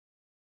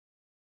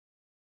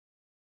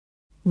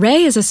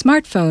Ray is a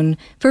smartphone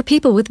for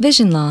people with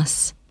vision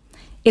loss.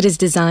 It is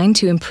designed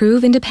to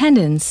improve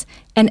independence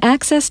and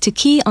access to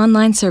key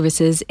online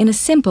services in a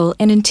simple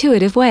and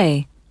intuitive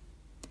way.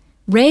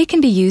 Ray can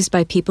be used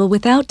by people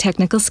without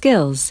technical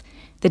skills.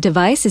 The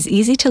device is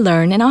easy to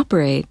learn and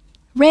operate.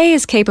 Ray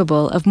is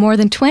capable of more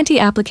than 20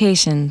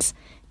 applications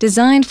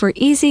designed for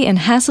easy and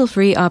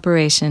hassle-free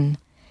operation,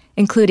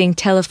 including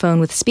telephone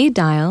with speed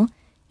dial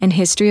and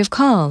history of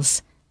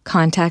calls,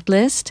 contact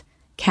list,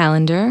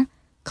 calendar,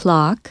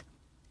 clock,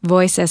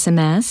 voice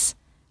SMS,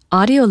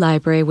 audio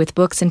library with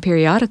books and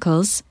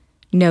periodicals,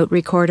 note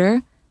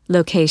recorder,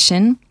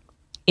 location,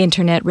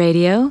 internet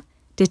radio,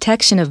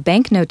 detection of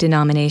banknote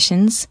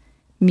denominations,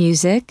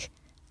 music,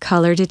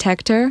 color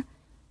detector,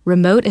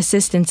 remote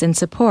assistance and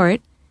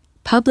support,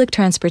 public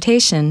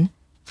transportation,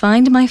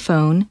 Find My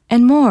Phone,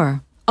 and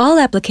more. All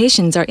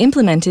applications are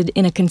implemented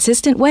in a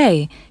consistent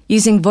way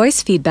using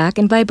voice feedback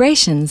and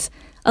vibrations,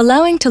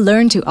 allowing to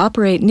learn to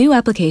operate new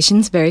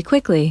applications very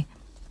quickly.